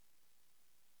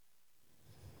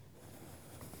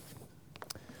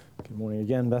Good morning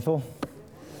again, Bethel.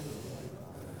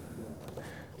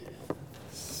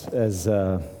 As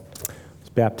I was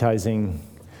baptizing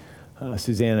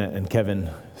Susanna and Kevin,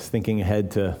 I was thinking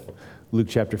ahead to Luke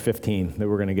chapter 15 that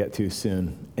we're going to get to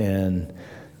soon. And,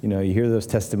 you know, you hear those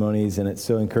testimonies and it's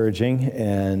so encouraging,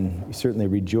 and you certainly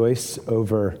rejoice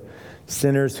over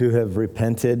sinners who have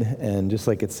repented. And just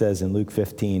like it says in Luke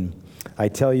 15, I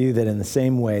tell you that in the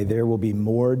same way, there will be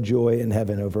more joy in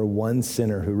heaven over one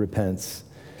sinner who repents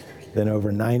than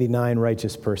over 99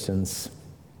 righteous persons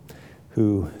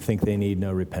who think they need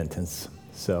no repentance.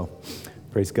 So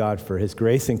praise God for his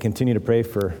grace, and continue to pray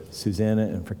for Susanna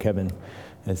and for Kevin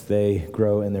as they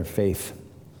grow in their faith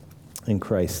in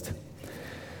Christ.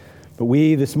 But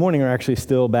we this morning are actually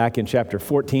still back in chapter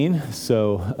 14.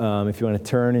 So if you want to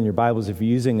turn in your Bibles, if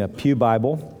you're using a Pew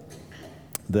Bible,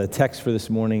 the text for this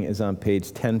morning is on page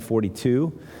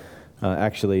 1042,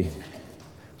 actually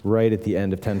right at the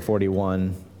end of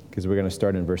 1041, because we're going to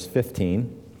start in verse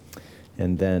 15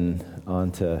 and then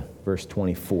on to verse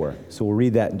 24. So we'll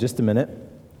read that in just a minute.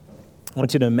 I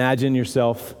want you to imagine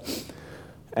yourself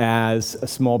as a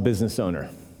small business owner.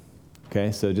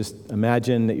 Okay, so just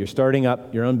imagine that you're starting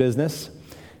up your own business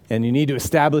and you need to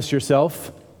establish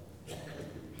yourself.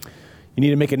 You need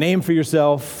to make a name for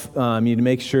yourself. You need to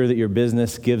make sure that your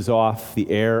business gives off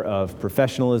the air of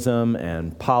professionalism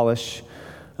and polish.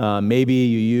 Maybe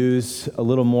you use a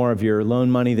little more of your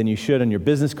loan money than you should on your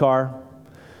business car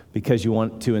because you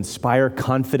want to inspire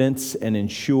confidence and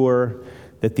ensure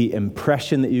that the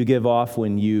impression that you give off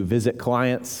when you visit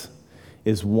clients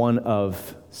is one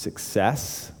of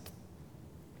success.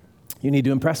 You need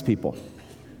to impress people.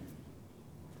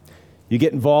 You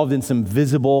get involved in some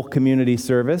visible community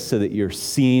service so that you're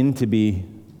seen to be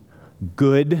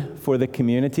good for the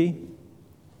community.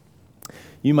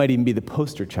 You might even be the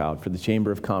poster child for the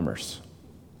Chamber of Commerce.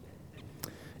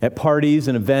 At parties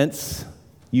and events,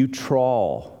 you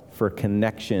trawl for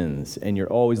connections, and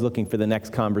you're always looking for the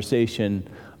next conversation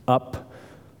up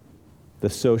the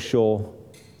social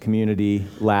community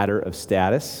ladder of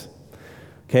status.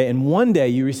 Okay, and one day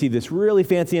you receive this really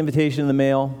fancy invitation in the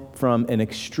mail from an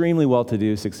extremely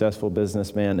well-to-do, successful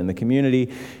businessman in the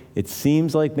community. It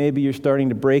seems like maybe you're starting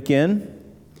to break in.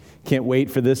 Can't wait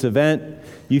for this event.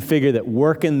 You figure that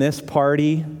working this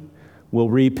party will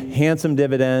reap handsome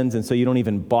dividends, and so you don't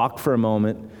even balk for a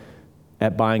moment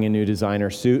at buying a new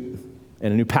designer suit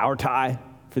and a new power tie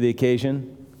for the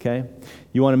occasion. Okay?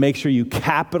 You want to make sure you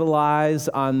capitalize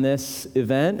on this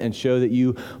event and show that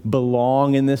you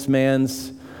belong in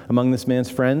among this man's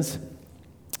friends.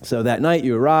 So that night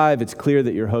you arrive, it's clear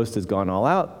that your host has gone all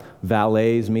out.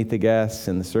 Valets meet the guests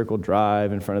in the circled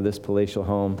drive in front of this palatial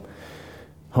home.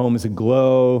 Home is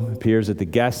aglow. It appears that the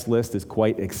guest list is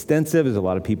quite extensive. There's a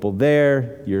lot of people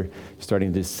there. You're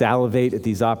starting to salivate at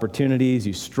these opportunities.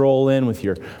 You stroll in with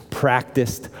your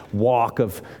practiced walk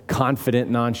of confident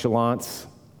nonchalance.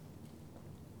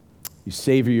 You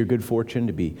savor your good fortune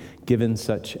to be given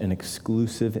such an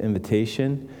exclusive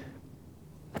invitation.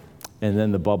 And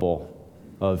then the bubble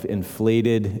of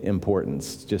inflated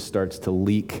importance just starts to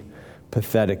leak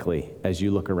pathetically as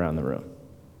you look around the room.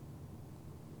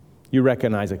 You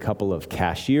recognize a couple of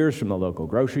cashiers from the local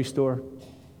grocery store.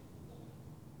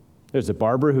 There's a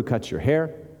barber who cuts your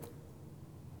hair.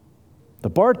 The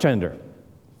bartender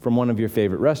from one of your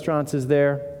favorite restaurants is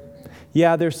there.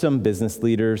 Yeah, there's some business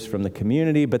leaders from the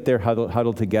community, but they're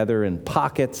huddled together in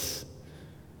pockets.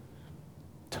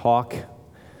 Talk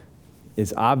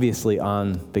is obviously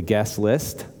on the guest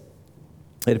list.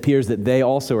 It appears that they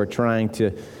also are trying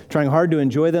hard to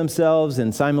enjoy themselves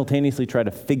and simultaneously try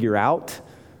to figure out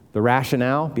the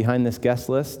rationale behind this guest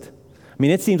list. I mean,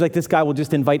 it seems like this guy will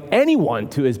just invite anyone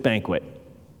to his banquet.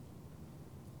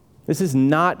 This is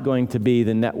not going to be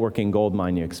the networking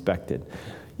goldmine you expected.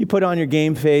 You put on your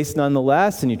game face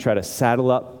nonetheless, and you try to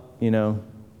saddle up,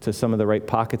 to some of the right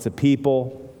pockets of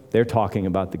people. They're talking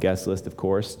about the guest list, of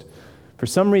course. For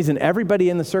some reason, everybody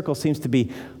in the circle seems to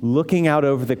be looking out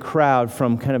over the crowd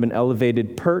from kind of an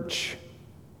elevated perch.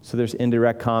 So there's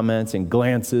indirect comments and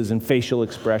glances and facial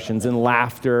expressions and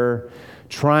laughter,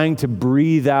 trying to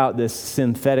breathe out this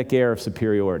synthetic air of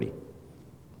superiority.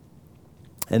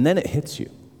 And then it hits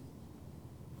you.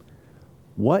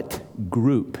 What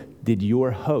group did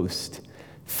your host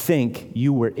think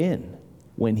you were in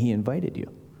when he invited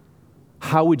you?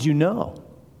 How would you know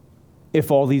if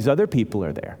all these other people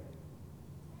are there?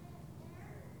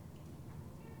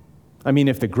 I mean,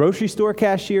 if the grocery store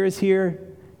cashier is here,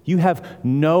 you have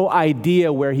no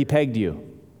idea where he pegged you.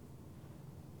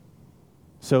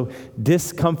 So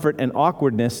discomfort and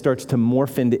awkwardness starts to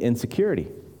morph into insecurity.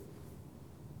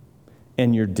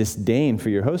 and your disdain for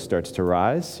your host starts to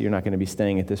rise. You're not going to be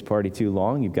staying at this party too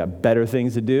long. You've got better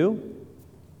things to do.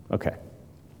 Okay.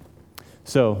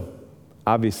 So,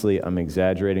 obviously, I'm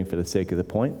exaggerating for the sake of the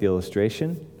point, the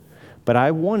illustration. But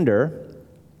I wonder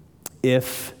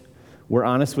if we're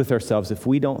honest with ourselves, if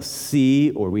we don't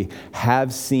see or we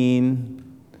have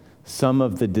seen some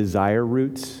of the desire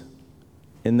roots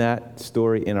in that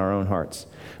story in our own hearts.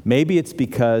 Maybe it's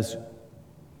because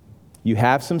you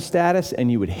have some status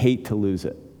and you would hate to lose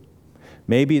it.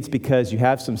 Maybe it's because you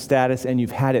have some status and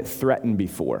you've had it threatened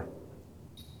before.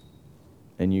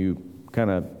 And you kind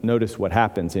of notice what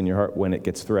happens in your heart when it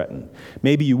gets threatened.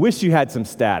 Maybe you wish you had some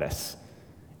status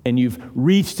and you've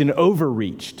reached and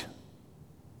overreached.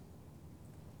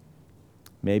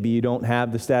 Maybe you don't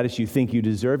have the status you think you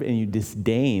deserve and you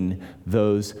disdain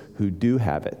those who do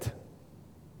have it.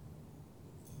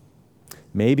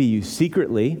 Maybe you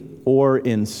secretly, or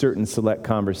in certain select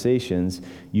conversations,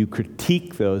 you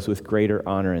critique those with greater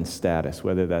honor and status,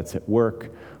 whether that's at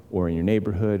work or in your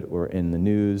neighborhood or in the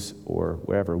news or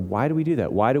wherever. Why do we do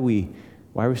that? Why are we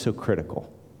so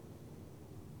critical?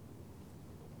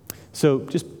 So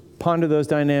just ponder those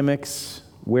dynamics,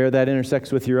 where that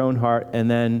intersects with your own heart, and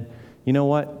then, you know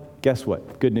what? Guess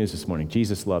what? Good news this morning.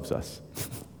 Jesus loves us.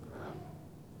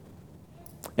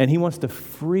 And he wants to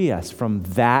free us from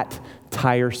that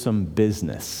tiresome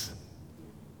business.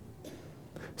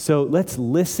 So let's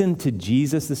listen to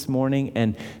Jesus this morning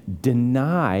and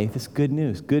deny this good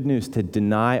news to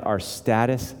deny our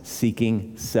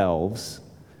status-seeking selves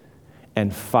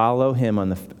and follow him on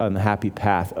the happy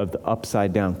path of the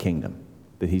upside-down kingdom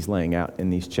that he's laying out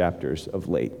in these chapters of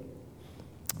late.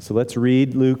 So let's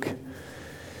read Luke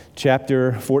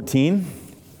chapter 14,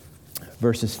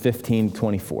 verses 15 to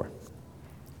 24.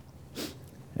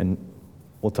 And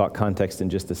we'll talk context in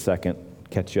just a second,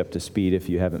 catch you up to speed if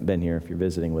you haven't been here, if you're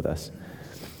visiting with us.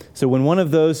 So when one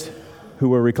of those who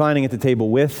were reclining at the table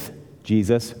with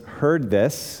Jesus heard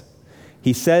this,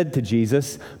 he said to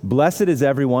Jesus, "Blessed is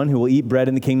everyone who will eat bread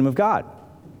in the kingdom of God."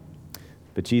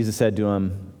 But Jesus said to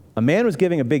him, "A man was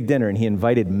giving a big dinner, and he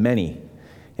invited many.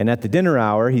 And at the dinner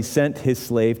hour, he sent his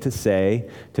slave to say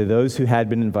to those who had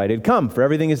been invited, 'Come, for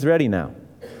everything is ready now.'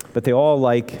 But they all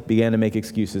began to make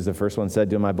excuses. The first one said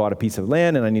to him, 'I bought a piece of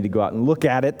land and I need to go out and look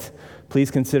at it.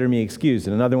 Please consider me excused.'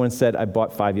 And another one said, 'I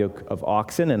bought 5 yoke of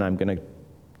oxen and I'm going to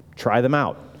try them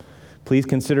out. Please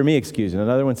consider me excused.' And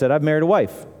another one said, 'I've married a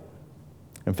wife,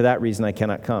 and for that reason I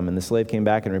cannot come.' And the slave came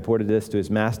back and reported this to his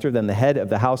master. Then the head of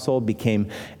the household became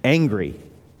angry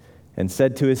and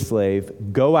said to his slave,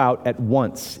 'Go out at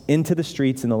once into the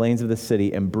streets and the lanes of the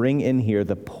city and bring in here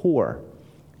the poor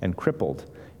and crippled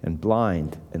and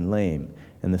blind and lame.'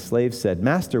 And the slave said,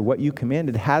 'Master, what you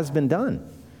commanded has been done,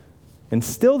 and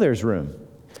still there's room.'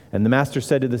 And the master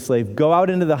said to the slave, 'Go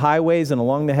out into the highways and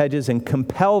along the hedges and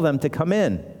compel them to come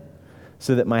in,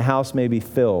 so that my house may be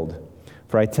filled.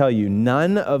 For I tell you,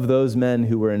 none of those men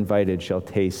who were invited shall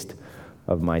taste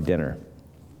of my dinner.'"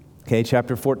 Okay,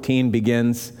 chapter 14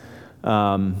 begins.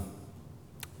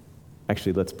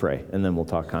 Actually, let's pray, and then we'll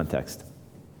talk context.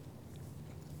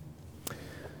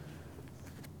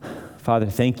 Father,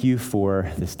 thank you for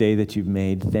this day that you've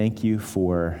made. Thank you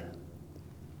for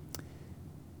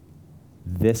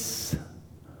this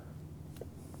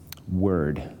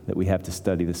word that we have to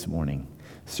study this morning.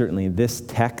 Certainly this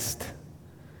text,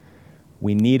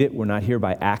 we need it. We're not here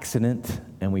by accident,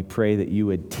 and we pray that you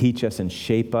would teach us and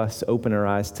shape us, open our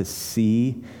eyes to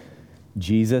see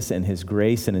Jesus and his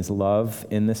grace and his love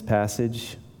in this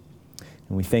passage.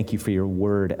 And we thank you for your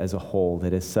word as a whole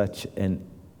that is such an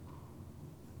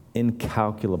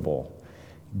incalculable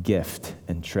gift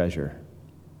and treasure.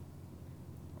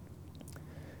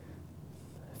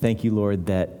 Thank you, Lord,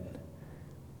 that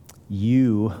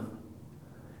you,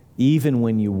 even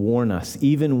when you warn us,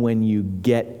 even when you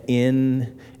get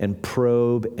in and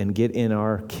probe and get in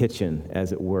our kitchen,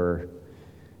 as it were,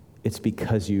 it's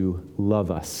because you love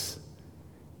us.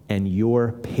 And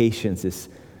your patience is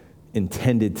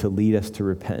intended to lead us to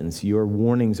repentance. Your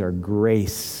warnings are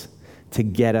grace to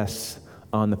get us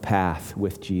on the path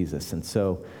with Jesus. And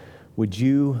so, would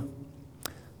you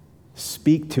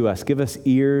speak to us, give us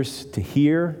ears to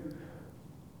hear,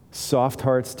 soft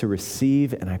hearts to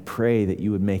receive, and I pray that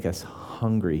you would make us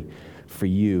hungry for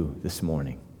you this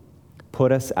morning.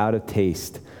 Put us out of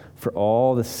taste for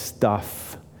all the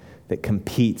stuff that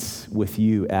competes with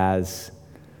you as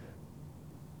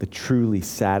the truly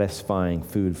satisfying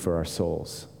food for our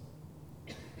souls.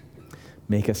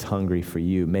 Make us hungry for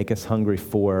you. Make us hungry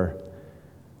for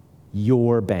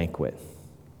your banquet.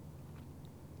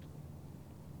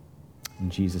 In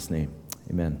Jesus' name,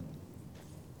 amen.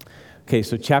 Okay,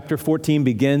 so chapter 14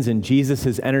 begins, and Jesus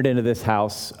has entered into this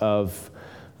house of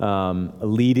a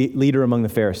leader among the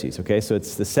Pharisees. Okay, so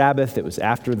it's the Sabbath. It was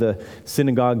after the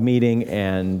synagogue meeting,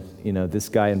 and this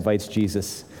guy invites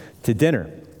Jesus to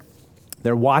dinner.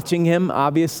 They're watching him,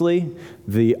 obviously.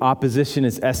 The opposition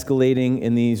is escalating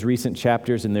in these recent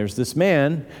chapters, and there's this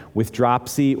man with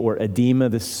dropsy or edema,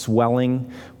 this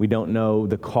swelling. We don't know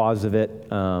the cause of it,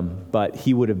 but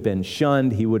he would have been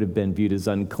shunned. He would have been viewed as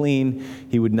unclean.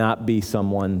 He would not be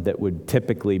someone that would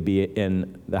typically be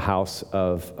in the house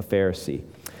of a Pharisee.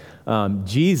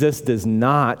 Jesus does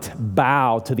not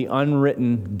bow to the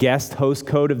unwritten guest-host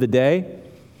code of the day,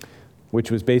 which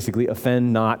was basically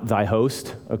offend not thy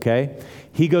host, okay?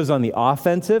 He goes on the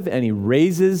offensive, and he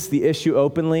raises the issue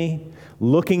openly,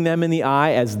 looking them in the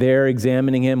eye as they're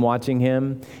examining him, watching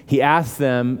him. He asks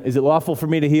them, is it lawful for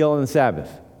me to heal on the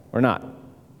Sabbath or not?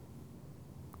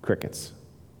 Crickets.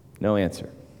 No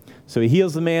answer. So he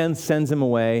heals the man, sends him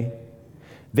away.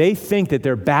 They think that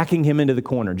they're backing him into the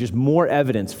corner, just more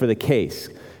evidence for the case,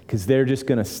 because they're just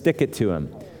going to stick it to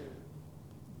him.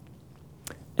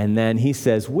 And then he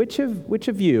says, which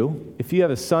of you, if you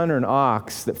have a son or an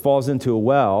ox that falls into a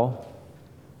well,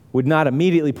 would not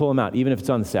immediately pull him out, even if it's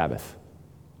on the Sabbath?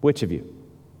 Which of you?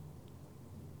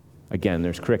 Again,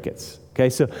 there's crickets. Okay,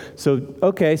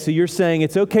 so you're saying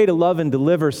it's okay to love and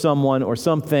deliver someone or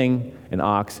something, an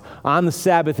ox, on the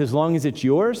Sabbath as long as it's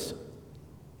yours?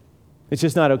 It's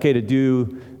just not okay to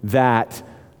do that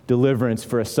deliverance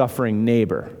for a suffering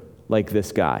neighbor like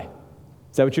this guy.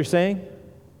 Is that what you're saying?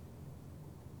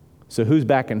 So who's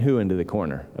backing who into the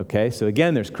corner? Okay, so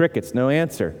again, there's crickets, no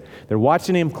answer. They're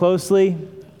watching him closely,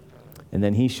 and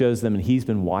then he shows them, and he's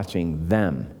been watching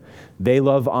them. They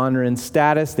love honor and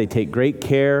status. They take great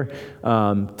care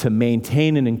to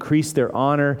maintain and increase their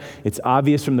honor. It's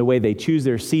obvious from the way they choose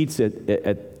their seats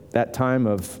at that time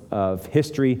of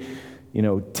history.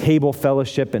 Table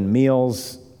fellowship and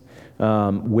meals,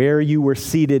 where you were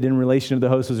seated in relation to the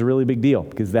host was a really big deal,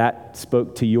 because that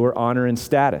spoke to your honor and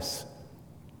status.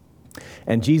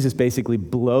 And Jesus basically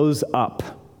blows up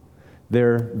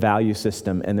their value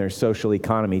system and their social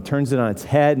economy, turns it on its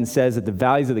head and says that the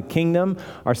values of the kingdom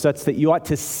are such that you ought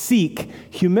to seek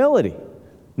humility,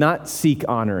 not seek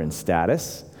honor and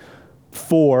status.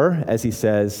 For, as he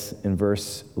says in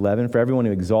verse 11, for everyone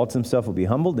who exalts himself will be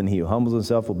humbled, and he who humbles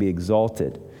himself will be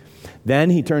exalted.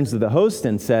 Then he turns to the host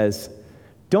and says,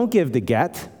 don't give to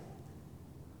get.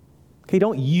 Okay,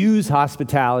 don't use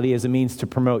hospitality as a means to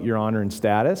promote your honor and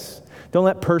status. Don't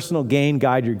let personal gain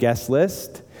guide your guest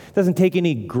list. It doesn't take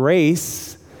any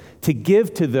grace to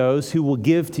give to those who will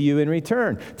give to you in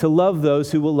return, to love those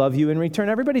who will love you in return.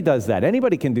 Everybody does that.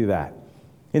 Anybody can do that.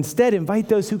 Instead, invite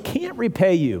those who can't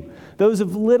repay you, those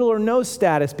of little or no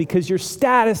status, because your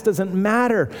status doesn't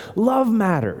matter. Love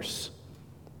matters.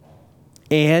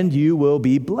 And you will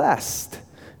be blessed,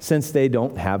 since they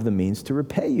don't have the means to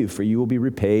repay you, for you will be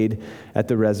repaid at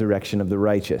the resurrection of the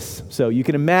righteous. So you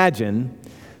can imagine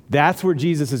that's where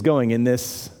Jesus is going in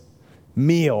this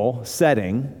meal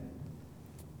setting.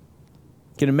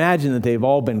 You can imagine that they've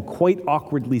all been quite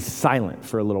awkwardly silent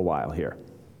for a little while here.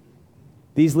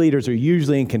 These leaders are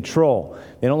usually in control.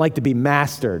 They don't like to be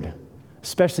mastered,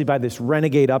 especially by this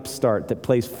renegade upstart that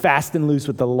plays fast and loose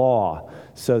with the law,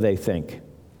 so they think.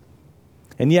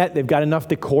 And yet, they've got enough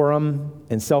decorum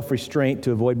and self-restraint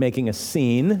to avoid making a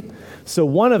scene. So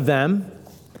one of them,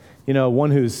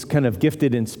 one who's kind of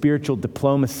gifted in spiritual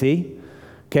diplomacy,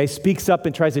 speaks up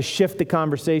and tries to shift the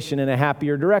conversation in a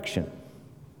happier direction.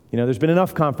 There's been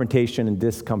enough confrontation and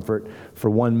discomfort for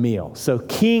one meal. So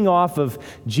keying off of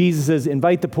Jesus's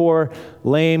invite the poor,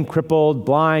 lame, crippled,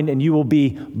 blind, and you will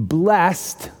be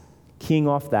blessed, keying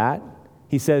off that,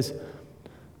 he says,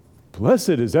 blessed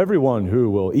is everyone who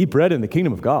will eat bread in the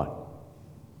kingdom of God.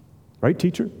 Right,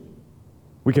 teacher?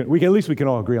 We can at least we can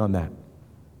all agree on that.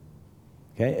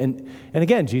 Okay, and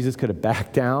again, Jesus could have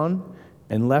backed down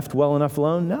and left well enough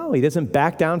alone. No, he doesn't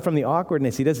back down from the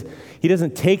awkwardness. He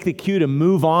doesn't take the cue to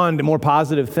move on to more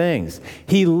positive things.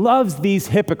 He loves these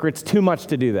hypocrites too much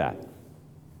to do that.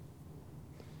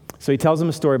 So he tells them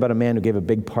a story about a man who gave a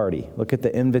big party. Look at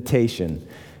the invitation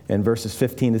in verses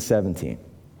 15 to 17.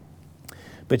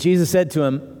 But Jesus said to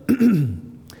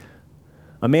him,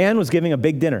 a man was giving a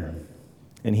big dinner,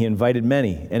 and he invited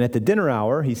many. And at the dinner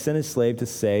hour, he sent his slave to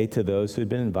say to those who had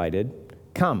been invited,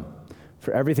 come,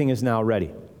 for everything is now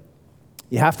ready.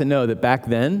 You have to know that back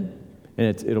then,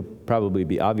 and it'll probably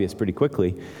be obvious pretty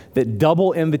quickly, that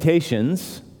double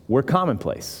invitations were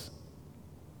commonplace.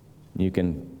 You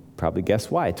can probably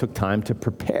guess why. It took time to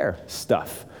prepare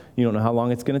stuff. You don't know how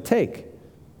long it's going to take.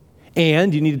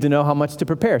 And you needed to know how much to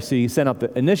prepare. So you sent out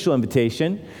the initial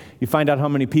invitation. You find out how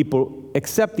many people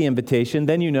accept the invitation.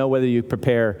 Then you know whether you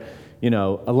prepare,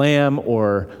 a lamb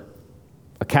or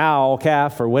a cow,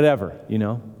 calf, or whatever, You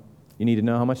need to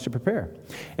know how much to prepare.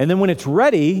 And then when it's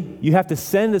ready, you have to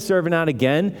send the servant out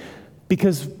again.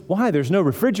 Because why? There's no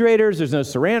refrigerators, there's no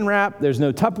saran wrap, there's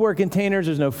no Tupperware containers,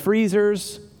 there's no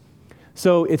freezers.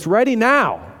 So it's ready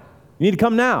now. You need to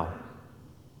come now.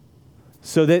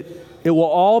 So that it will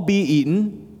all be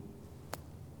eaten.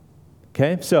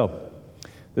 Okay, so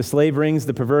the slave rings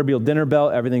the proverbial dinner bell,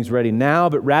 everything's ready now,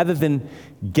 but rather than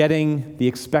getting the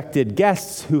expected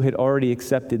guests who had already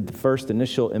accepted the first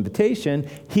initial invitation,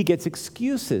 he gets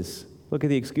excuses. Look at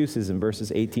the excuses in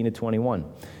verses 18 to 21.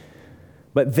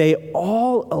 But they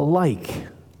all alike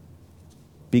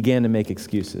began to make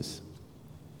excuses.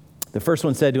 The first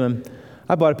one said to him,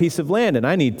 I bought a piece of land and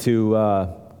I need to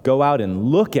go out and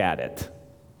look at it.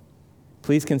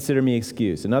 Please consider me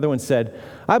excused. Another one said,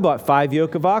 I bought 5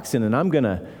 yoke of oxen and I'm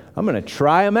gonna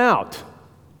try them out.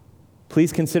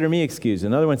 Please consider me excused.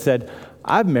 Another one said,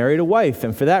 I've married a wife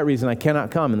and for that reason I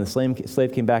cannot come. And the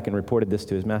slave came back and reported this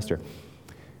to his master.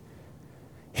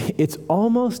 It's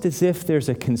almost as if there's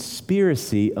a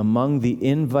conspiracy among the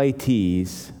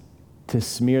invitees to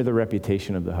smear the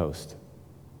reputation of the host.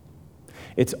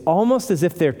 It's almost as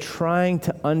if they're trying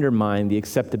to undermine the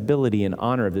acceptability and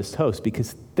honor of this host.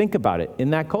 Because think about it, in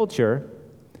that culture,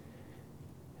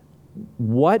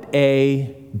 what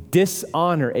a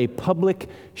dishonor, a public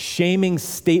shaming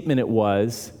statement it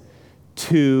was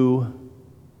to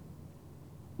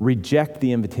reject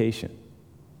the invitation.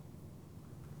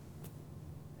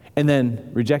 And then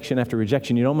rejection after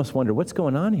rejection, you'd almost wonder, what's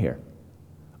going on here?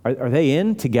 Are they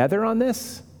in together on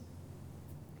this?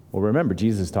 Well, remember,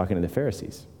 Jesus is talking to the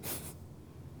Pharisees.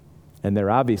 And they're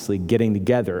obviously getting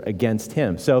together against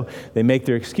him. So they make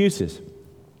their excuses.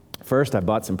 First, I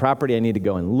bought some property. I need to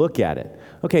go and look at it.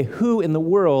 Okay, who in the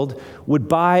world would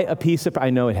buy a piece of,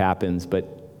 I know it happens,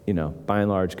 but, by and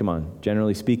large, come on,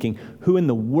 generally speaking, who in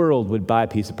the world would buy a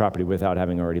piece of property without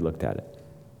having already looked at it?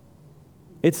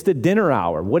 It's the dinner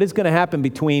hour. What is going to happen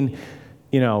between,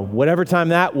 whatever time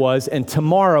that was and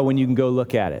tomorrow when you can go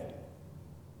look at it?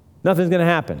 Nothing's going to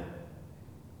happen.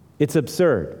 It's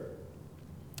absurd.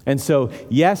 And so,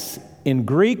 yes, in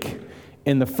Greek,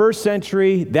 in the first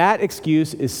century, that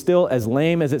excuse is still as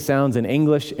lame as it sounds in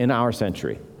English in our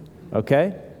century.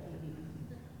 Okay?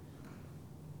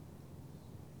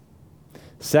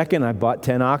 Second, I bought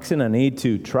 10 oxen. I need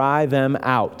to try them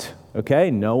out. Okay?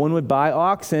 No one would buy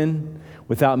oxen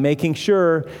without making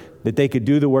sure that they could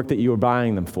do the work that you were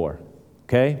buying them for.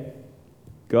 Okay?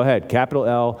 Go ahead. Capital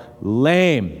L,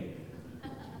 lame.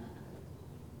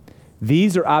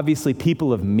 These are obviously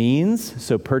people of means,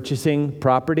 so purchasing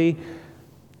property.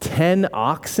 10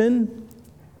 oxen.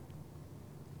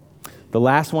 The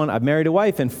last one, I've married a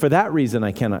wife, and for that reason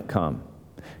I cannot come.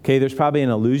 Okay, there's probably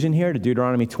an allusion here to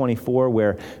Deuteronomy 24,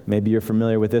 where maybe you're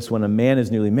familiar with this. When a man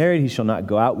is newly married, he shall not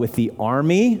go out with the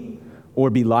army or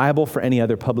be liable for any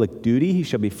other public duty. He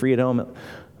shall be free at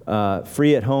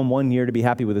home 1 year to be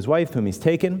happy with his wife, whom he's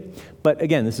taken. But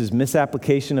again, this is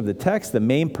misapplication of the text. The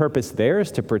main purpose there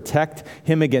is to protect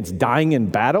him against dying in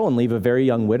battle and leave a very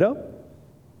young widow.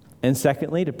 And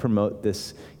secondly, to promote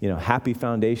this, happy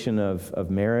foundation of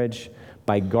marriage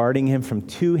by guarding him from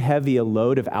too heavy a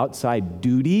load of outside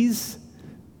duties.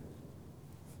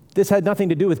 This had nothing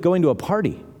to do with going to a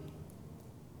party.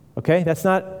 Okay? That's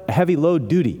not a heavy load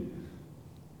duty.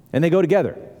 And they go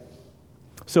together.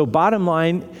 So bottom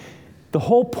line, the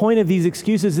whole point of these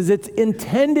excuses is it's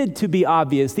intended to be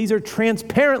obvious. These are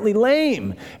transparently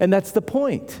lame, and that's the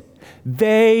point.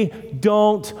 They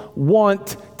don't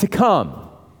want to come.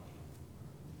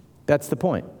 That's the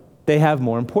point. They have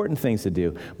more important things to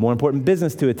do, more important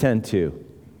business to attend to.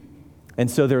 And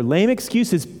so their lame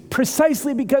excuses,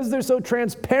 precisely because they're so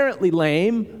transparently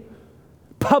lame,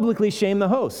 publicly shame the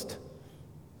host.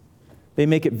 They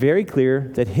make it very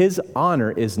clear that his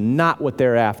honor is not what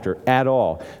they're after at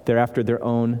all. They're after their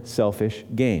own selfish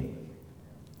gain.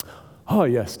 Oh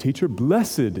yes, teacher,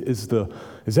 blessed is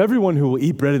everyone who will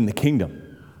eat bread in the kingdom.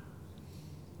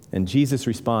 And Jesus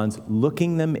responds,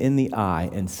 looking them in the eye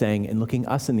and saying, and looking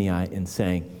us in the eye and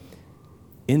saying,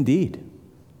 indeed,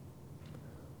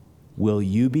 will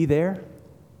you be there?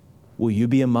 Will you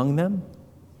be among them?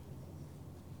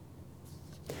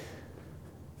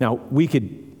 Now, we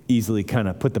could easily kind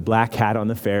of put the black hat on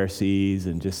the Pharisees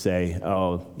and just say,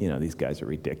 oh, these guys are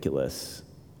ridiculous.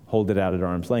 Hold it out at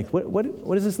arm's length.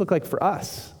 What does this look like for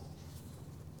us?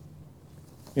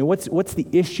 What's the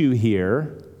issue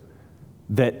here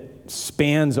that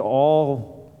spans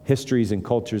all histories and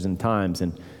cultures and times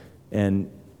and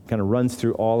kind of runs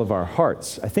through all of our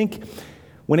hearts. I think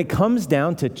when it comes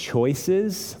down to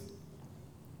choices,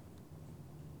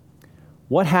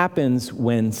 what happens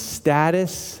when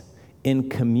status in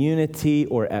community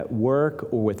or at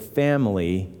work or with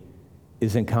family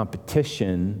is in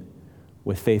competition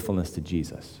with faithfulness to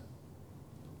Jesus?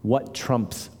 What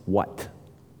trumps what?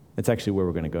 That's actually where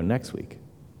we're going to go next week,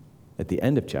 at the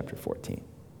end of chapter 14.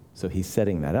 So he's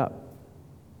setting that up.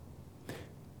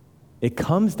 It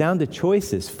comes down to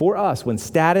choices for us when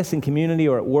status in community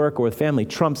or at work or with family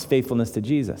trumps faithfulness to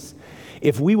Jesus.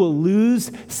 If we will lose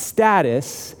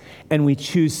status and we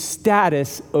choose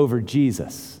status over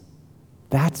Jesus,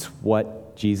 that's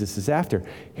what Jesus is after.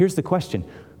 Here's the question,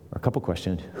 or a couple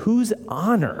questions. Whose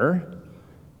honor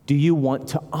do you want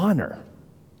to honor?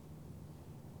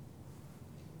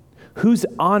 Whose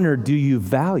honor do you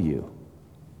value?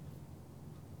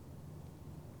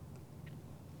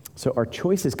 So our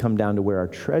choices come down to where our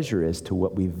treasure is, to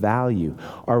what we value.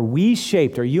 Are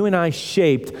you and I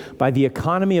shaped by the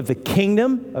economy of the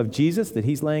kingdom of Jesus that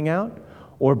he's laying out,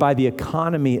 or by the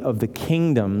economy of the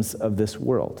kingdoms of this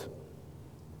world?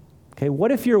 Okay, what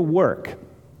if your work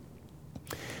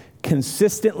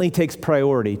consistently takes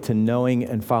priority to knowing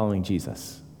and following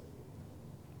Jesus?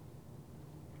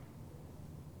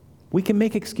 We can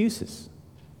make excuses.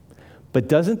 But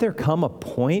doesn't there come a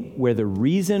point where the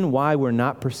reason why we're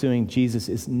not pursuing Jesus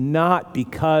is not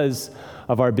because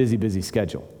of our busy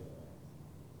schedule?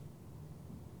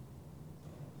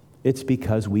 It's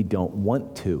because we don't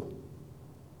want to.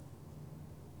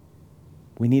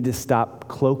 We need to stop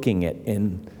cloaking it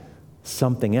in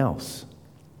something else.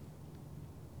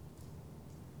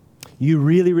 You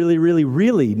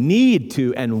really need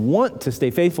to and want to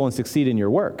stay faithful and succeed in your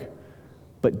work.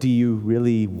 But do you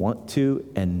really want to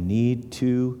and need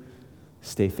to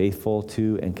stay faithful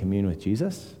to and commune with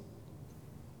Jesus?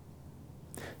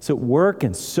 So work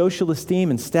and social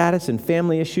esteem and status and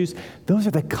family issues, those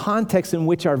are the contexts in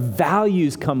which our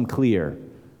values come clear.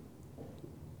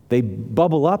 They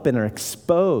bubble up and are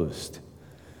exposed.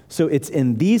 So it's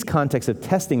in these contexts of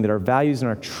testing that our values and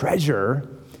our treasure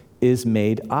is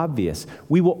made obvious.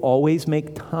 We will always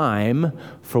make time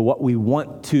for what we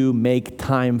want to make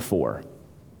time for.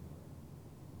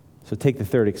 So take the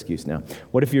third excuse now.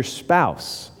 What if your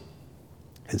spouse,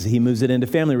 as he moves it into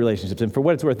family relationships, and for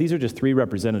what it's worth, these are just 3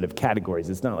 representative categories.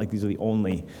 It's not like these are the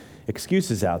only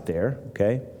excuses out there,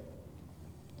 okay?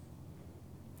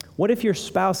 What if your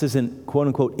spouse isn't, quote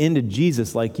unquote, into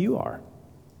Jesus like you are?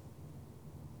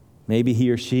 Maybe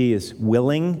he or she is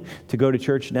willing to go to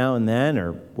church now and then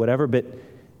or whatever, but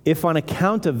if on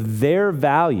account of their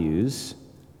values,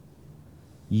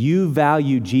 you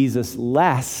value Jesus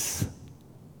less,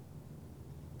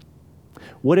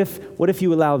 what if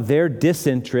you allow their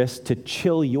disinterest to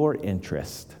chill your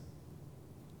interest?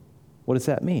 What does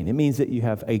that mean? It means that you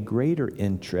have a greater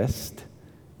interest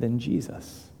than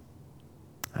Jesus.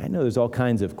 I know there's all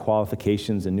kinds of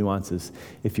qualifications and nuances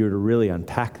if you were to really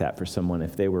unpack that for someone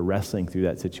if they were wrestling through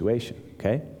that situation,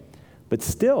 okay? But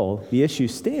still, the issue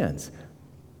stands.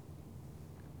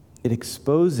 It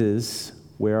exposes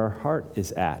where our heart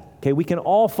is at. Okay, we can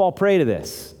all fall prey to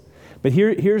this. But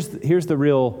here's the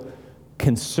real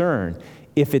concern.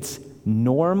 If it's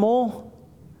normal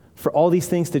for all these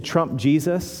things to trump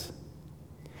Jesus,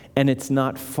 and it's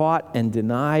not fought and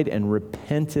denied and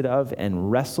repented of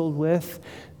and wrestled with,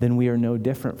 then we are no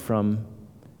different from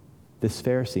this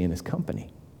Pharisee and his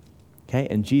company. Okay?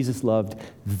 And Jesus loved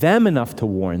them enough to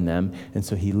warn them, and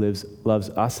so he loves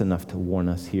us enough to warn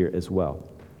us here as well.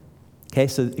 Okay,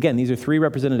 so again, these are 3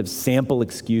 representative sample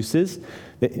excuses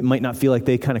that it might not feel like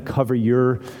they kind of cover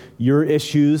your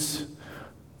issues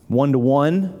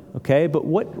one-to-one, okay? But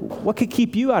what could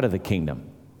keep you out of the kingdom?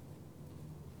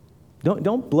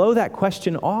 Don't blow that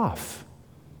question off.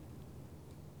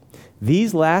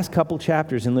 These last couple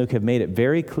chapters in Luke have made it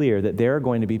very clear that there are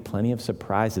going to be plenty of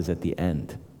surprises at the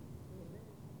end.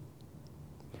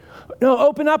 No,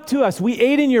 open up to us. We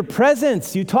ate in your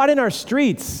presence. You taught in our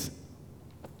streets.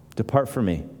 Depart from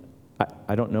me.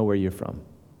 I don't know where you're from.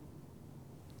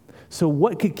 So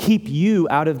what could keep you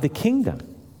out of the kingdom?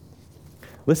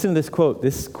 Listen to this quote.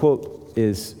 This quote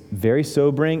is very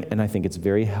sobering, and I think it's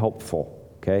very helpful.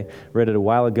 Okay? Read it a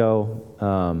while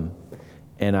ago,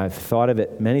 and I've thought of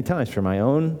it many times for my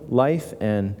own life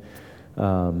and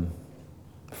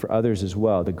for others as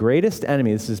well. The greatest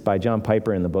enemy, this is by John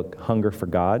Piper in the book Hunger for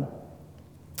God.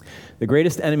 The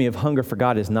greatest enemy of hunger for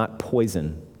God is not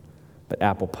poison, but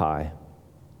apple pie.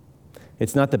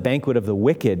 It's not the banquet of the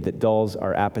wicked that dulls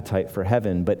our appetite for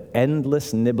heaven, but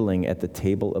endless nibbling at the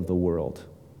table of the world.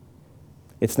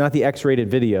 It's not the X-rated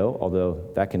video, although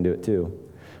that can do it too,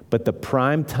 but the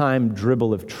prime time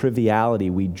dribble of triviality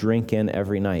we drink in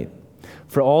every night.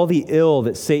 For all the ill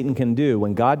that Satan can do,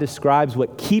 when God describes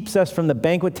what keeps us from the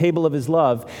banquet table of his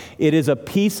love, it is a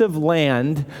piece of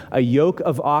land, a yoke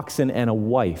of oxen, and a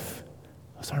wife.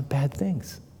 Those aren't bad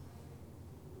things.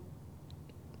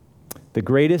 The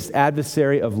greatest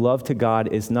adversary of love to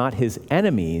God is not his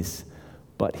enemies,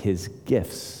 but his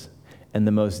gifts. And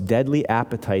the most deadly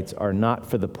appetites are not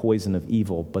for the poison of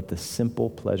evil, but the simple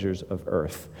pleasures of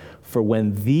earth. For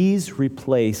when these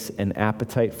replace an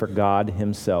appetite for God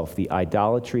himself, the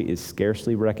idolatry is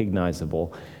scarcely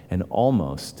recognizable and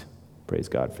almost, praise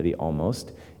God for the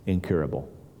almost, incurable.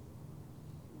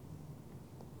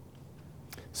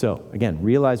 So, again,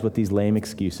 realize what these lame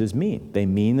excuses mean. They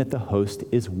mean that the host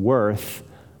is worth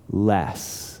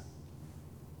less.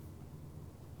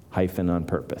 Hyphen on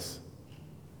purpose.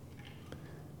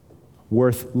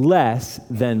 Worth less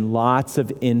than lots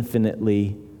of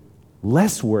infinitely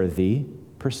less worthy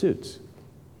pursuits.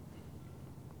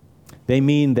 They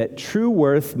mean that true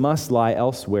worth must lie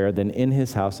elsewhere than in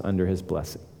his house under his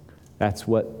blessing. That's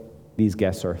what these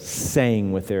guests are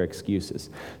saying with their excuses.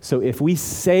 So if we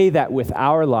say that with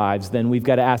our lives, then we've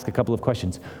got to ask a couple of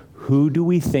questions. Who do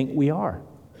we think we are?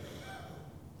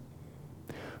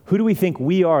 Who do we think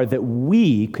we are that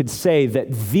we could say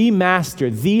that the master,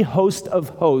 the host of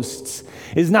hosts,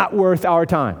 is not worth our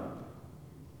time?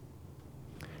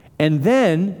 And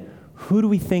then, who do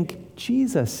we think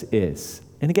Jesus is?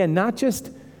 And again, not just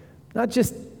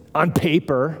on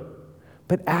paper,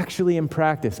 but actually in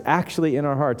practice, actually in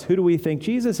our hearts. Who do we think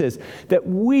Jesus is? That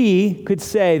we could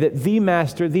say that the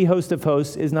master, the host of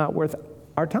hosts, is not worth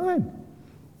our time.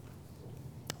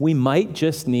 We might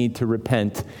just need to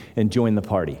repent and join the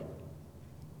party.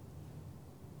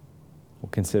 We'll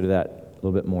consider that a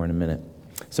little bit more in a minute.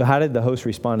 So how did the host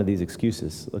respond to these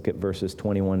excuses? Look at verses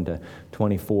 21 to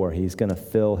 24. He's going to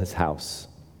fill his house.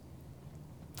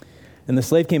 And the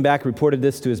slave came back, reported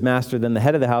this to his master. Then the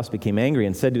head of the house became angry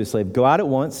and said to his slave, "Go out at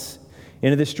once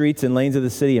into the streets and lanes of the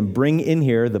city and bring in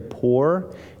here the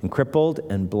poor and crippled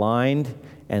and blind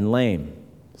and lame."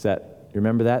 You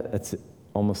remember that? That's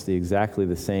almost exactly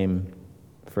the same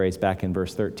phrase back in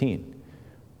verse 13.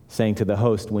 Saying to the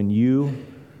host, when you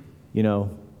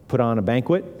put on a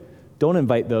banquet, don't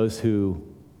invite those who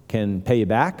can pay you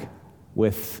back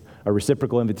with a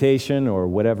reciprocal invitation or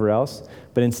whatever else,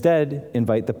 but instead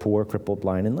invite the poor, crippled,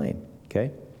 blind, and lame.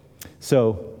 Okay?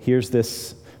 So here's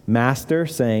this master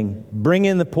saying, bring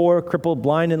in the poor, crippled,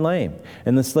 blind, and lame.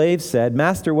 And the slave said,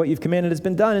 "Master, what you've commanded has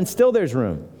been done, and still there's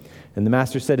room." And the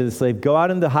master said to the slave, "Go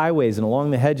out into the highways and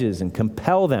along the hedges and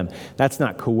compel them." That's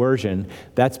not coercion.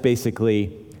 That's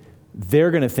basically, they're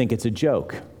going to think it's a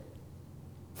joke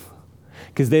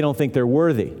because they don't think they're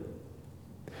worthy.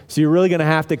 So you're really going to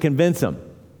have to convince them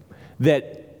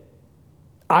that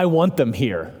I want them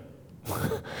here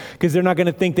because they're not going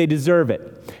to think they deserve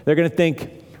it. They're going to think,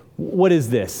 what is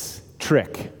this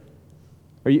trick?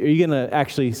 Are you going to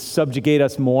actually subjugate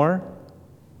us more?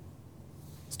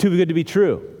 It's too good to be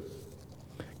true.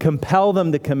 Compel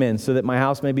them to come in so that my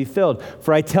house may be filled.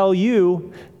 For I tell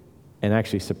you, and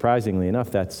actually surprisingly enough,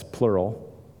 that's plural,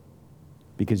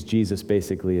 because Jesus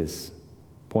basically is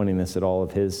pointing this at all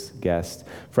of his guests.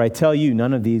 For I tell you,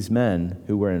 none of these men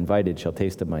who were invited shall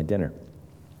taste of my dinner.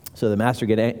 So the master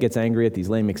gets angry at these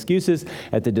lame excuses,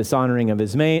 at the dishonoring of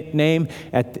his name,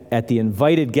 at the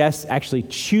invited guests actually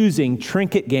choosing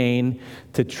trinket gain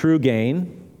to true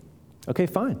gain. Okay,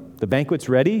 fine. The banquet's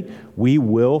ready. We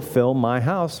will fill my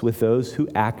house with those who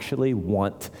actually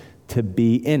want to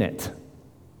be in it.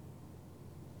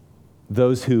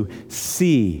 Those who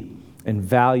see and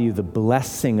value the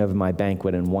blessing of my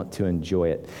banquet and want to enjoy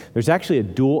it. There's actually a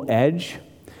dual edge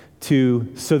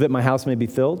so that my house may be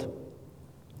filled.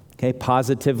 Okay,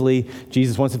 positively,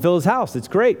 Jesus wants to fill his house. It's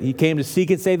great. He came to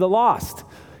seek and save the lost.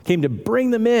 Came to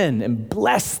bring them in and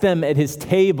bless them at his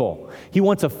table. He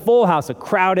wants a full house, a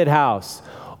crowded house.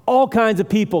 All kinds of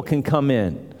people can come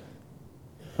in.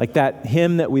 Like that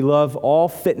hymn that we love, all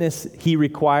the fitness he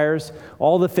requires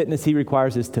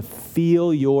is to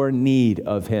feel your need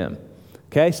of him.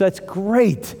 Okay, so that's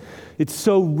great. It's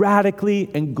so radically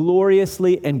and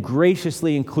gloriously and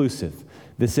graciously inclusive,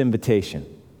 this invitation.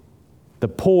 The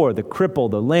poor, the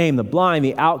crippled, the lame, the blind,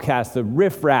 the outcast, the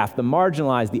riffraff, the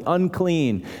marginalized, the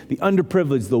unclean, the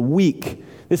underprivileged, the weak.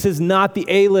 This is not the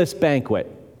A-list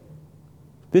banquet.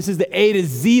 This is the A to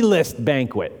Z-list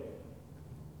banquet.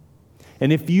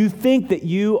 And if you think that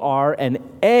you are an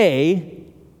A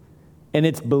and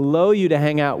it's below you to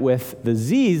hang out with the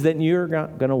Z's, then you're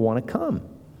not going to want to come.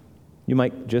 You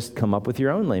might just come up with your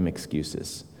own lame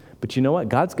excuses. But you know what?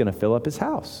 God's going to fill up his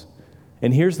house.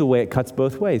 And here's the way it cuts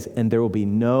both ways. And there will be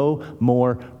no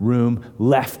more room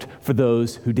left for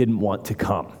those who didn't want to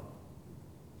come.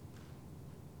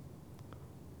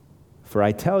 For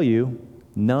I tell you,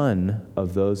 none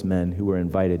of those men who were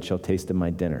invited shall taste of my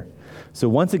dinner. So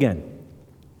once again,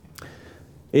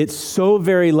 it's so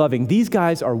very loving. These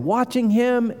guys are watching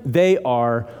him. They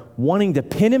are wanting to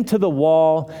pin him to the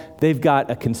wall. They've got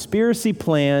a conspiracy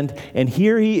planned. And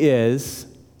here he is.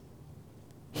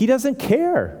 He doesn't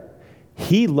care.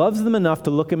 He loves them enough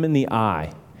to look them in the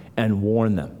eye and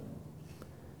warn them.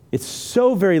 It's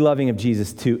so very loving of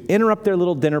Jesus to interrupt their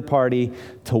little dinner party,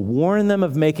 to warn them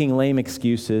of making lame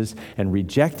excuses and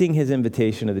rejecting his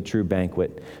invitation to the true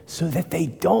banquet so that they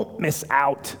don't miss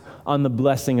out on the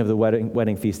blessing of the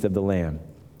wedding feast of the Lamb.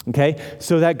 Okay?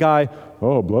 So that guy,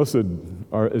 blessed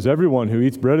is everyone who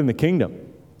eats bread in the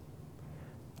kingdom.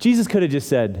 Jesus could have just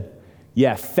said,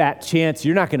 yeah, fat chance,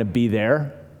 you're not going to be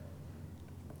there.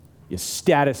 You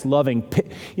status-loving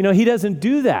he doesn't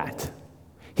do that.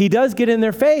 He does get in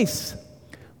their face,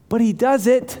 but he does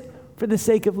it for the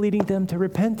sake of leading them to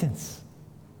repentance.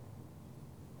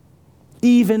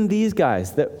 Even these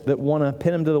guys that want to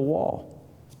pin him to the wall.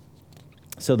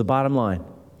 So the bottom line,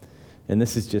 and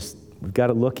this is just, we've got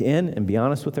to look in and be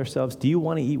honest with ourselves. Do you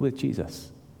want to eat with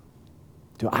Jesus?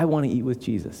 Do I want to eat with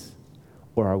Jesus?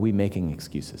 Or are we making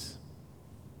excuses?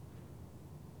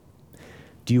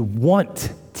 Do you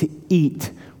want to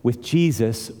eat with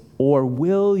Jesus, or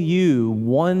will you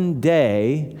one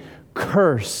day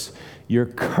curse your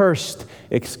cursed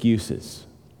excuses?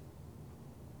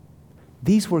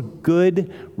 These were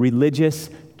good, religious,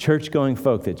 church-going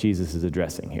folk that Jesus is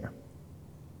addressing here.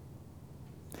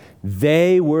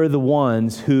 They were the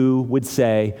ones who would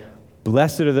say,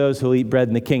 blessed are those who will eat bread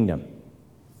in the kingdom.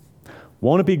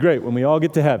 Won't it be great when we all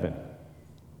get to heaven?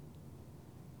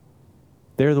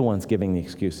 They're the ones giving the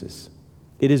excuses.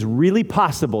 It is really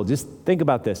possible, just think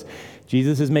about this.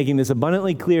 Jesus is making this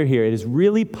abundantly clear here. It is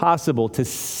really possible to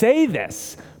say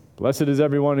this, blessed is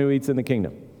everyone who eats in the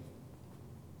kingdom,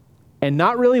 and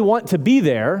not really want to be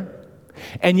there,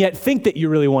 and yet think that you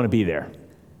really want to be there.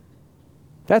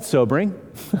 That's sobering.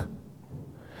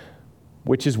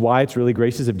 Which is why it's really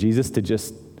gracious of Jesus to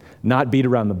just not beat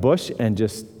around the bush and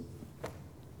just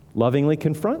lovingly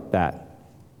confront that.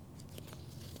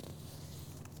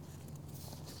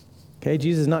 Okay,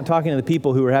 Jesus is not talking to the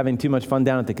people who are having too much fun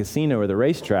down at the casino or the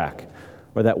racetrack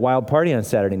or that wild party on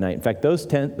Saturday night. In fact, those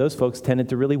folks tended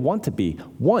to really want to be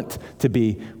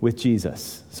with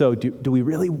Jesus. So do we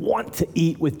really want to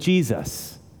eat with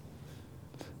Jesus?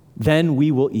 Then we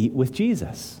will eat with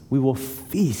Jesus. We will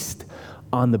feast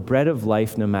on the bread of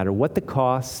life no matter what the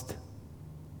cost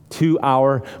to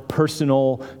our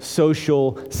personal,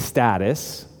 social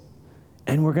status.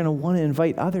 And we're going to want to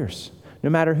invite others, no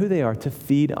matter who they are, to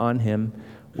feed on him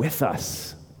with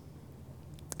us.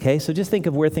 Okay, so just think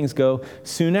of where things go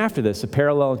soon after this. A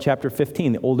parallel in chapter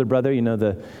 15. The older brother,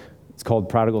 it's called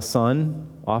prodigal son,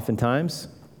 oftentimes.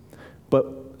 But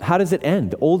how does it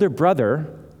end? The older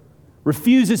brother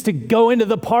refuses to go into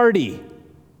the party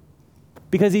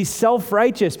because he's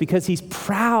self-righteous, because he's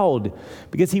proud,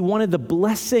 because he wanted the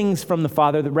blessings from the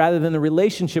Father rather than the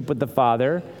relationship with the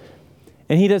Father.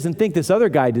 And he doesn't think this other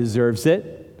guy deserves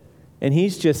it. And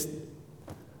he's just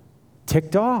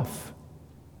ticked off.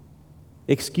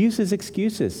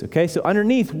 Excuses. Okay, so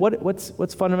underneath,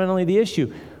 what's fundamentally the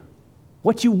issue?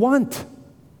 What you want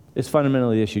is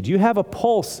fundamentally the issue. Do you have a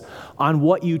pulse on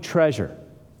what you treasure?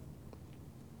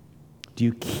 Do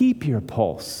you keep your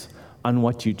pulse on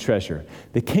what you treasure?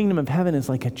 The kingdom of heaven is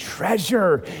like a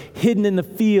treasure hidden in the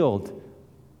field.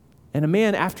 And a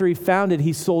man, after he found it,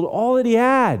 he sold all that he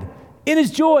had. In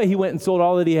his joy, he went and sold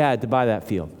all that he had to buy that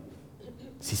field.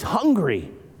 He's hungry.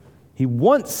 He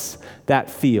wants that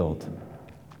field.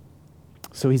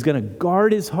 So he's going to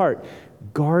guard his heart.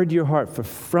 Guard your heart, for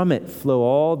from it flow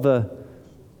all the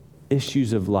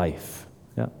issues of life.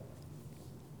 Yeah.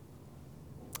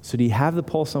 So do you have the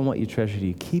pulse on what you treasure? Do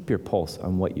you keep your pulse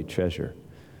on what you treasure?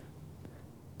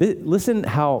 Listen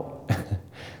how,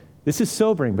 this is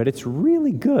sobering, but it's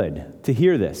really good to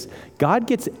hear this. God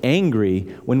gets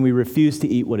angry when we refuse to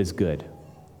eat what is good.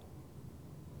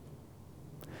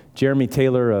 Jeremy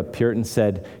Taylor, a Puritan,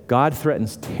 said, God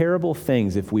threatens terrible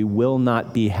things if we will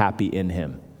not be happy in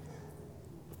him.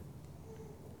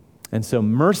 And so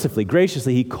mercifully,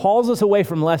 graciously, he calls us away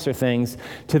from lesser things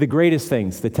to the greatest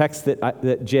things. The text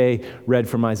that Jay read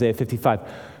from Isaiah 55.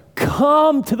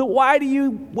 Come to why do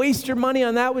you waste your money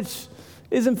on that which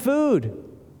isn't food?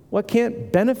 What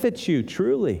can't benefit you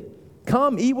truly?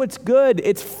 Come, eat what's good.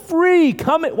 It's free.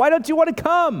 Come. Why don't you want to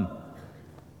come?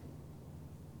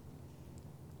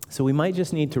 So we might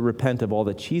just need to repent of all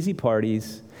the cheesy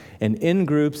parties and in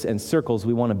groups and circles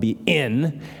we want to be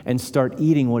in and start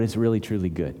eating what is really, truly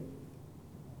good.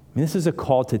 I mean, this is a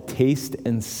call to taste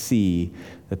and see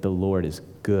that the Lord is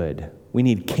good. We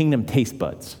need kingdom taste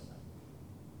buds.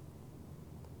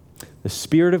 The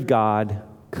Spirit of God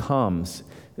comes.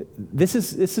 This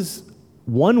is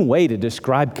one way to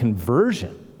describe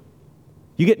conversion.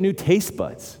 You get new taste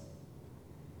buds.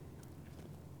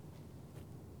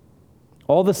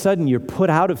 All of a sudden, you're put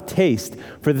out of taste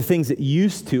for the things that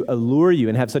used to allure you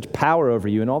and have such power over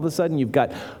you. And all of a sudden, you've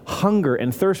got hunger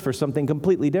and thirst for something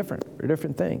completely different, or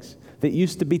different things that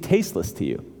used to be tasteless to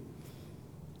you.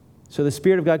 So the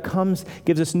Spirit of God comes,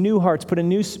 gives us new hearts, puts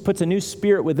a new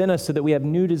spirit within us so that we have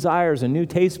new desires and new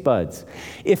taste buds.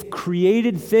 If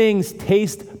created things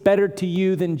taste better to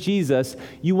you than Jesus,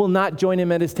 you will not join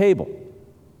him at his table.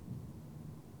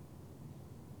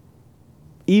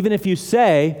 Even if you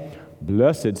say,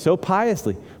 blessed, so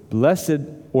piously, blessed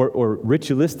or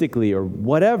ritualistically or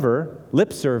whatever,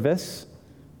 lip service.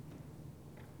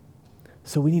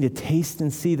 So we need to taste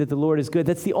and see that the Lord is good.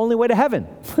 That's the only way to heaven.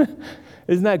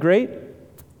 Isn't that great?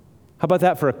 How about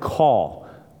that for a call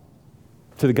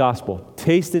to the gospel?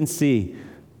 Taste and see.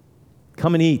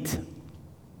 Come and eat.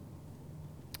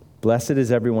 Blessed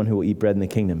is everyone who will eat bread in the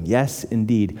kingdom. Yes,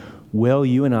 indeed, will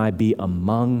you and I be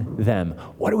among them.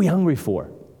 What are we hungry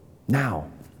for? Now.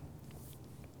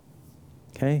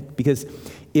 Okay? Because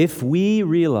if we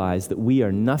realize that we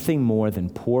are nothing more than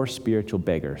poor spiritual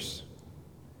beggars,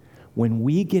 when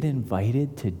we get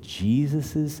invited to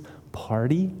Jesus'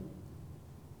 party,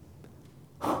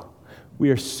 we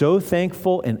are so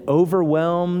thankful and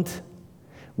overwhelmed.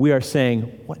 We are saying,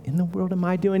 what in the world am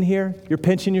I doing here? You're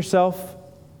pinching yourself.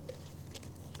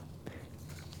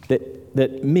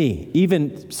 That me,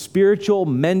 even spiritual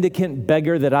mendicant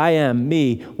beggar that I am,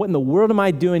 me, what in the world am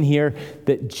I doing here?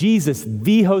 That Jesus,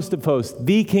 the host of hosts,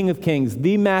 the King of kings,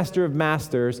 the master of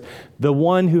masters, the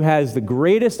one who has the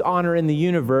greatest honor in the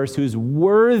universe, who's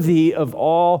worthy of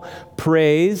all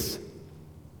praise,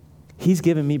 he's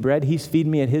given me bread. He's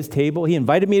feeding me at his table. He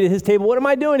invited me to his table. What am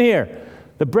I doing here?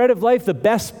 The bread of life, the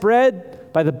best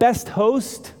bread by the best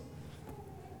host.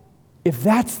 If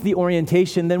that's the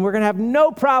orientation, then we're going to have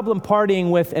no problem partying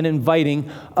with and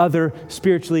inviting other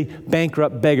spiritually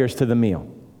bankrupt beggars to the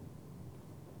meal.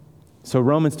 So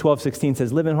Romans 12:16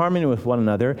 says, live in harmony with one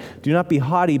another. Do not be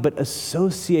haughty, but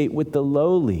associate with the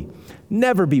lowly.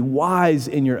 Never be wise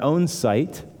in your own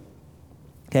sight.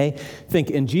 Okay? Think,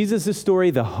 in Jesus'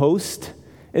 story, the host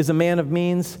is a man of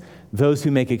means. Those who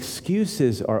make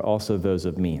excuses are also those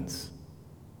of means.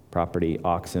 Property,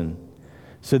 oxen.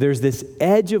 So there's this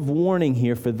edge of warning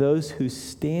here for those who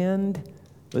stand,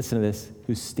 listen to this,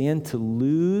 who stand to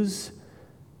lose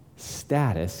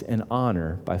status and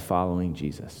honor by following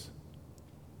Jesus.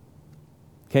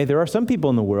 Okay, there are some people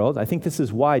in the world, I think this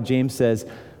is why James says,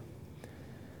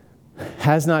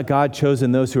 has not God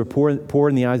chosen those who are poor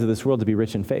in the eyes of this world to be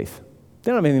rich in faith? They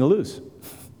don't have anything to lose.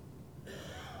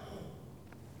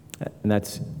 And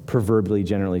that's proverbially,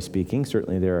 generally speaking.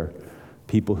 Certainly there are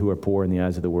people who are poor in the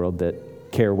eyes of the world that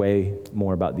care way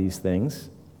more about these things.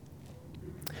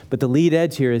 But the lead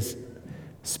edge here is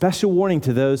special warning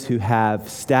to those who have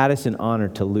status and honor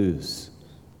to lose.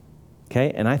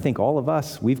 Okay? And I think all of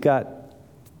us, we've got,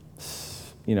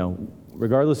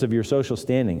 regardless of your social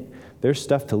standing, there's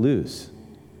stuff to lose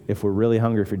if we're really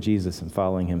hungry for Jesus and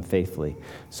following him faithfully.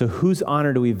 So whose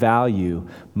honor do we value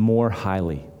more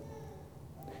highly?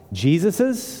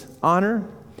 Jesus's honor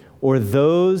or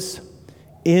those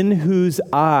in whose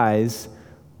eyes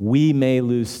we may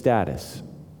lose status?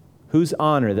 Whose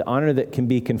honor? The honor that can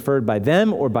be conferred by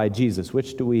them or by Jesus?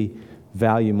 Which do we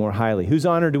value more highly? Whose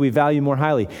honor do we value more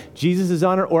highly? Jesus'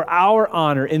 honor or our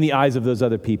honor in the eyes of those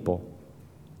other people?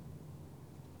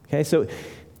 Okay, so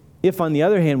if on the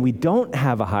other hand we don't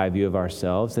have a high view of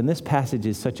ourselves, then this passage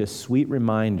is such a sweet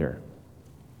reminder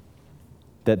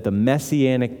that the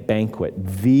messianic banquet,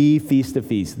 the feast of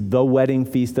feasts, the wedding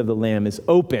feast of the Lamb, is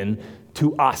open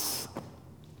to us.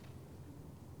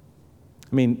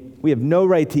 I mean, we have no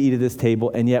right to eat at this table,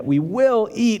 and yet we will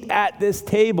eat at this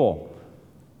table.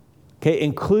 Okay,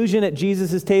 inclusion at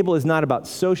Jesus' table is not about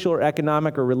social or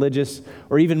economic or religious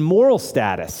or even moral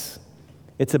status.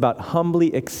 It's about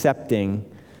humbly accepting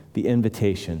the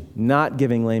invitation, not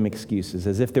giving lame excuses,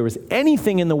 as if there was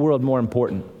anything in the world more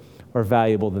important or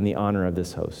valuable than the honor of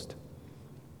this host.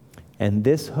 And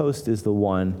this host is the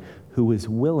one who is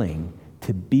willing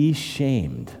to be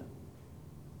shamed.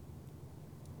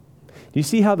 Do you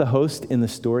see how the host in the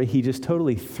story, he just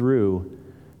totally threw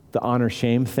the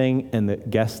honor-shame thing and the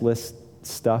guest list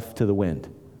stuff to the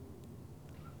wind?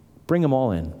 Bring them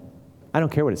all in. I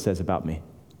don't care what it says about me.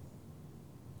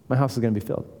 My house is going to be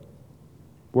filled.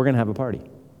 We're going to have a party.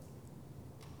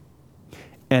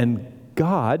 And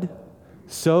God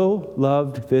so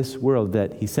loved this world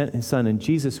that he sent his son, and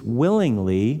Jesus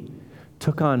willingly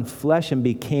took on flesh and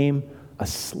became a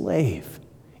slave,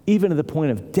 even to the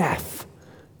point of death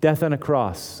on a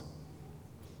cross.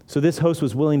 So this host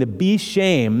was willing to be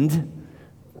shamed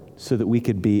so that we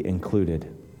could be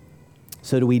included.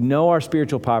 So do we know our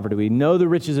spiritual poverty? Do we know the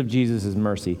riches of Jesus'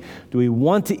 mercy? Do we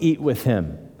want to eat with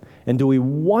him? And do we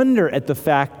wonder at the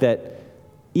fact that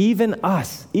even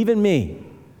us, even me,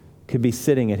 could be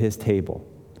sitting at his table?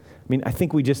 I mean, I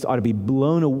think we just ought to be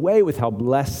blown away with how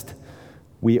blessed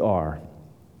we are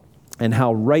and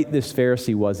how right this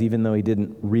Pharisee was, even though he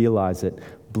didn't realize it.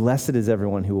 Blessed is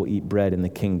everyone who will eat bread in the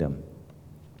kingdom.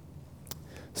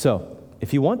 So,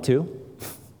 if you want to,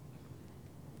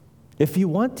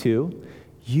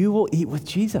 you will eat with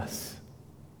Jesus.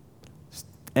 Just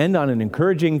end on an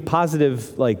encouraging,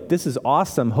 positive, like, this is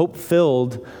awesome,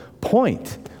 hope-filled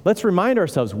point. Let's remind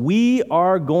ourselves, we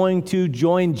are going to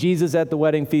join Jesus at the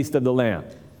wedding feast of the Lamb.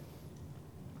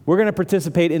 We're going to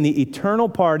participate in the eternal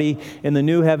party in the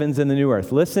new heavens and the new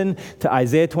earth. Listen to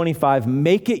Isaiah 25.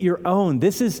 Make it your own.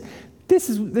 This is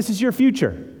your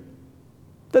future.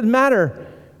 Doesn't matter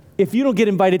if you don't get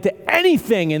invited to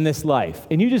anything in this life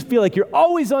and you just feel like you're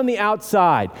always on the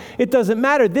outside. It doesn't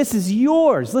matter. This is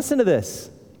yours. Listen to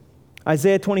this.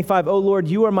 Isaiah 25, O Lord,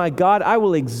 you are my God. I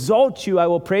will exalt you. I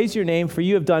will praise your name, for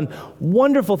you have done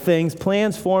wonderful things,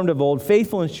 plans formed of old,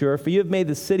 faithful and sure. For you have made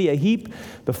the city a heap,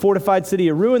 the fortified city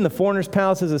a ruin, the foreigner's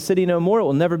palace is a city no more. It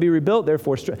will never be rebuilt.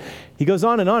 Therefore, he goes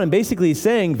on, and basically he's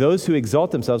saying those who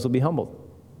exalt themselves will be humbled.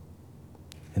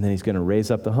 And then he's going to raise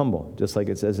up the humble, just like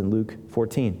it says in Luke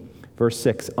 14, verse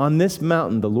 6. On this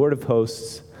mountain, the Lord of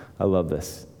hosts, I love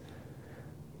this,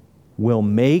 will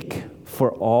make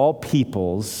for all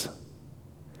peoples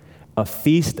a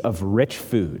feast of rich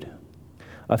food,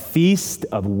 a feast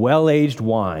of well-aged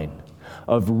wine,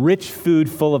 of rich food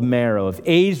full of marrow, of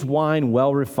aged wine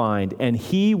well refined. And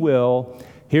he will,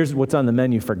 here's what's on the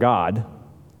menu for God,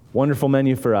 wonderful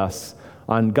menu for us.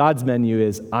 On God's menu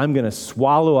is, I'm going to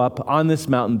swallow up on this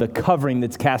mountain the covering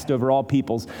that's cast over all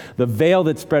peoples, the veil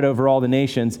that's spread over all the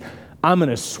nations. I'm going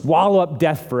to swallow up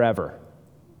death forever.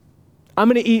 I'm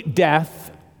going to eat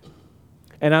death,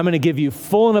 and I'm going to give you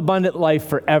full and abundant life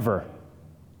forever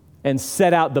and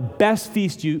set out the best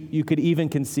feast you could even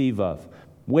conceive of,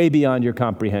 way beyond your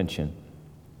comprehension.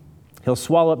 He'll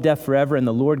swallow up death forever, and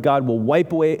the Lord God will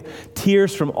wipe away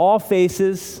tears from all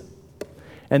faces,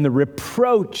 and the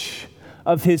reproach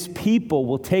of his people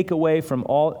will take away from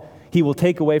all. He will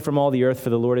take away from all the earth, for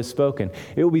the Lord has spoken.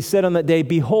 It will be said on that day,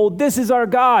 behold, this is our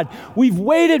God. We've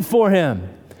waited for him,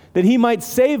 that he might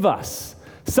save us.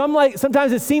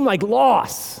 Sometimes it seemed like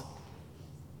loss.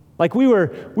 Like we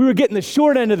were getting the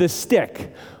short end of the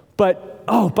stick. But,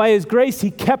 by his grace,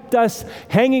 he kept us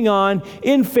hanging on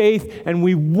in faith, and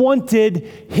we wanted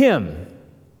him.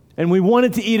 And we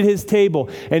wanted to eat at his table.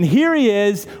 And here he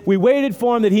is. We waited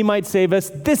for him that he might save us.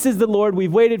 This is the Lord.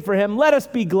 We've waited for him. Let us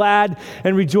be glad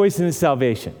and rejoice in his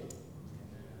salvation.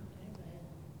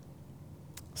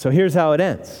 So here's how it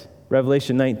ends.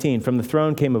 Revelation 19, from the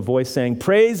throne came a voice saying,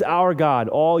 praise our God,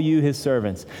 all you his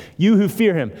servants, you who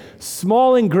fear him,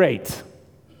 small and great.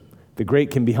 The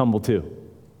great can be humble too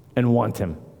and want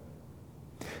him.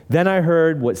 Then I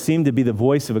heard what seemed to be the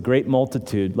voice of a great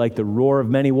multitude, like the roar of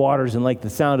many waters and like the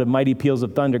sound of mighty peals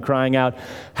of thunder, crying out,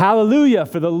 hallelujah,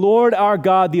 for the Lord our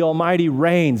God, the Almighty,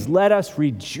 reigns. Let us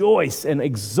rejoice and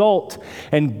exult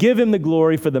and give him the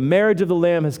glory, for the marriage of the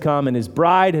Lamb has come and his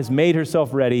bride has made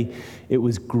herself ready. It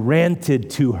was granted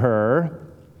to her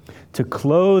to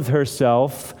clothe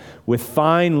herself with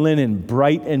fine linen,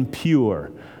 bright and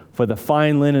pure, for the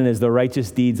fine linen is the righteous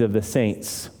deeds of the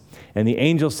saints. And the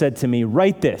angel said to me,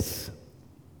 write this,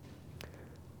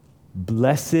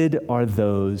 blessed are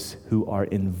those who are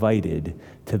invited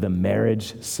to the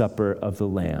marriage supper of the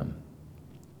Lamb.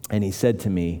 And he said to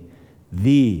me,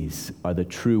 these are the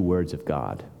true words of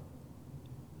God.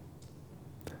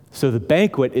 So the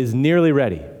banquet is nearly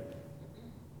ready.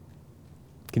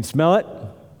 Can you smell it?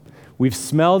 We've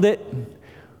smelled it.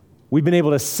 We've been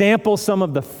able to sample some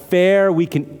of the fare. We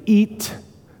can eat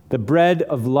the bread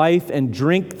of life and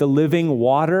drink the living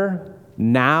water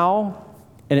now,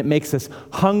 and it makes us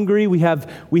hungry. We have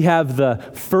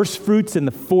the first fruits and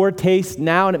the foretaste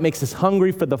now, and it makes us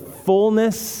hungry for the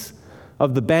fullness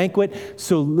of the banquet.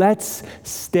 So let's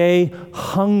stay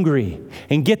hungry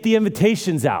and get the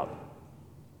invitations out,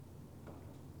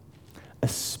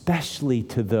 especially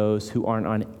to those who aren't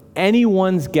on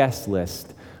anyone's guest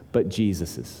list but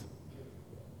Jesus's.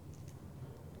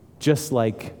 just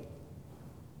like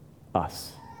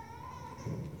us.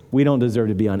 We don't deserve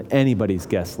to be on anybody's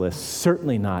guest list,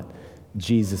 certainly not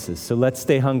Jesus's. So let's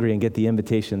stay hungry and get the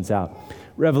invitations out.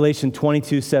 Revelation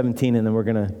 22:17, and then we're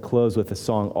going to close with a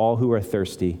song, All Who Are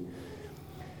Thirsty.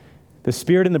 The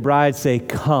Spirit and the bride say,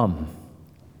 come.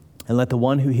 And let the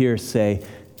one who hears say,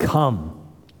 come.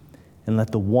 And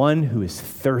let the one who is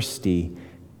thirsty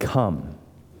come.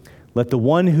 Let the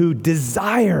one who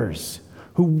desires,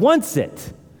 who wants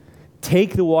it,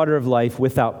 take the water of life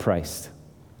without price.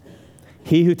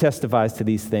 He who testifies to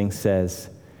these things says,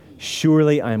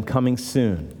 surely I am coming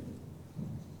soon.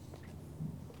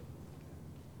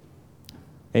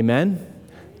 Amen?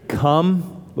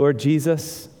 Come, Lord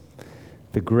Jesus.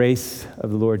 The grace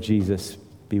of the Lord Jesus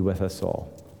be with us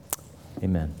all.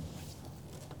 Amen.